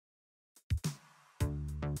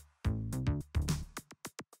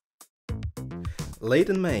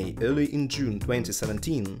Late in May, early in June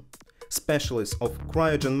 2017, specialists of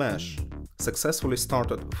Cryogenmash successfully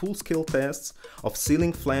started full-scale tests of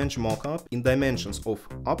sealing flange mock-up in dimensions of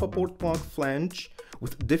upper port plug flange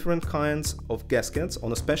with different kinds of gaskets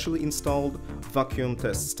on a specially installed vacuum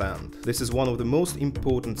test stand. This is one of the most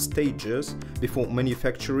important stages before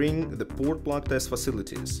manufacturing the port plug test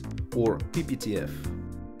facilities, or PPTF.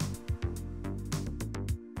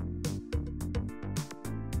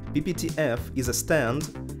 PPTF is a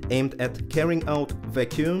stand aimed at carrying out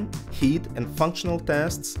vacuum, heat and functional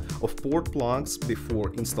tests of port plugs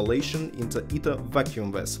before installation into ITER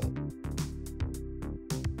vacuum vessel.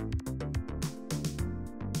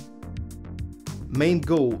 Main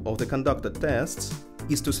goal of the conducted tests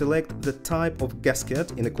is to select the type of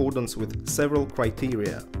gasket in accordance with several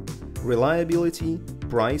criteria: reliability,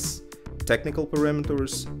 price, technical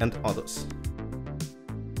parameters and others.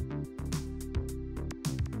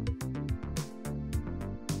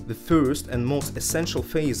 The first and most essential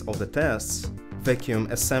phase of the tests, vacuum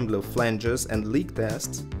assembly of flanges and leak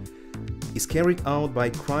tests, is carried out by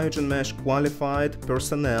Cryogenmash qualified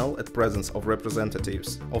personnel at presence of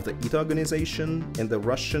representatives of the ITER Organization and the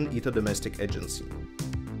Russian ITER Domestic Agency.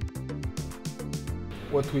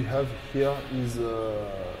 What we have here is a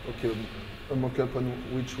mock-up on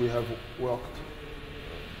which we have worked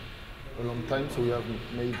a long time, so we have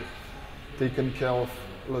taken care of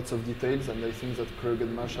lots of details, and I think that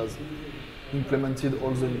Cryogenmash has implemented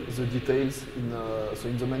all the details in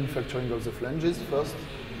the manufacturing of the flanges first,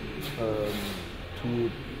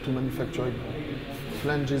 to manufacture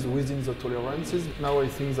flanges within the tolerances. Now I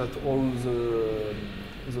think that all the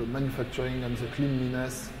manufacturing and the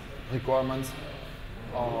cleanliness requirements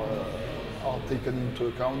are taken into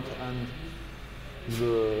account, and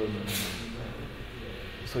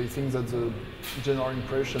so I think that the general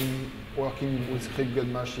impression working with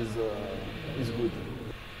Cryogenmash is good.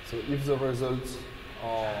 So if the results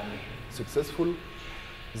are successful,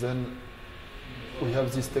 then we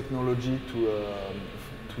have this technology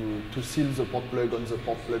to seal the port plug on the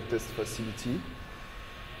port plug test facility,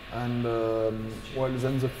 and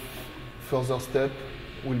then the further step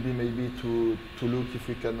will be maybe to look if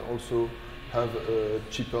we can also have a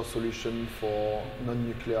cheaper solution for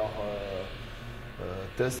non-nuclear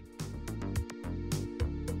tests.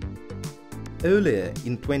 Earlier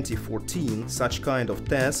in 2014, such kind of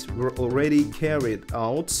tests were already carried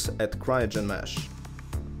out at Cryogenmash.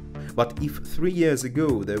 But if 3 years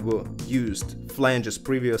ago they were used flanges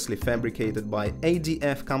previously fabricated by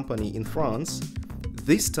ADF company in France,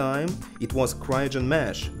 this time it was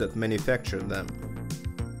Cryogenmash that manufactured them.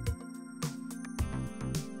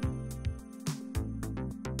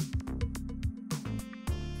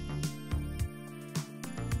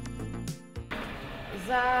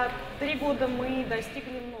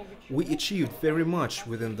 We achieved very much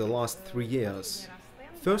within the last 3 years.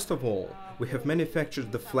 First of all, we have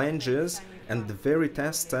manufactured the flanges and the very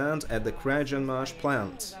test stand at the Cryogenmash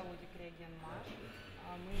plant.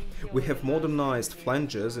 We have modernized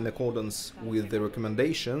flanges in accordance with the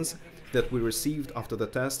recommendations that we received after the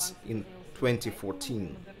tests in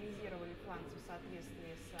 2014.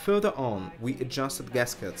 Further on, we adjusted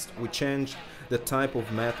gaskets, we changed the type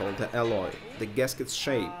of metal, the alloy, the gasket's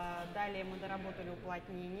shape.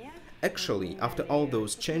 Actually, after all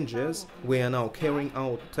those changes, we are now carrying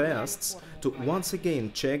out tests to once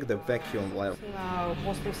again check the vacuum level.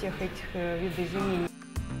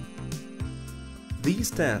 These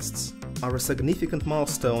tests are a significant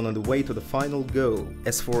milestone on the way to the final goal.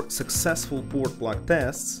 As for successful port plug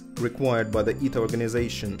tests required by the ITER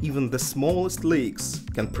Organization, even the smallest leaks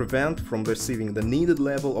can prevent from receiving the needed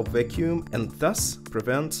level of vacuum and thus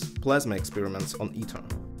prevent plasma experiments on ITER.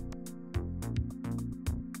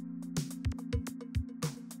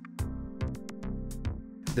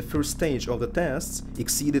 The first stage of the tests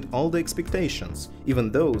exceeded all the expectations,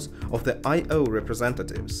 even those of the IO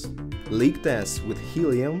representatives. Leak tests with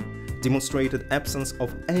helium demonstrated absence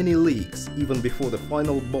of any leaks even before the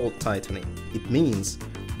final bolt tightening. It means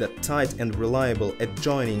that tight and reliable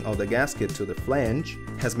adjoining of the gasket to the flange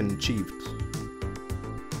has been achieved.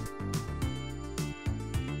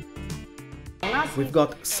 We've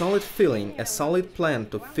got solid feeling, a solid plan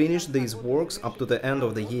to finish these works up to the end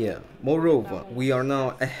of the year. Moreover, we are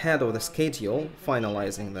now ahead of the schedule,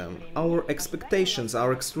 finalizing them. Our expectations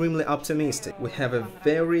are extremely optimistic. We have a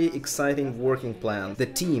very exciting working plan. The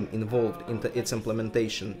team involved in its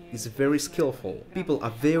implementation is very skillful. People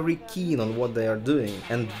are very keen on what they are doing,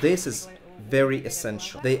 and this is very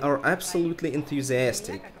essential. They are absolutely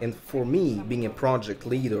enthusiastic, and for me, being a project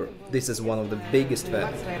leader, this is one of the biggest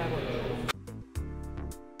values.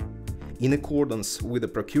 in accordance with the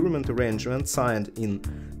procurement arrangement signed in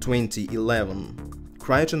 2011.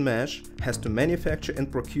 Cryogenmash has to manufacture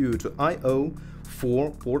and procure to IO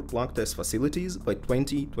 4 port plug test facilities by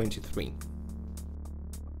 2023.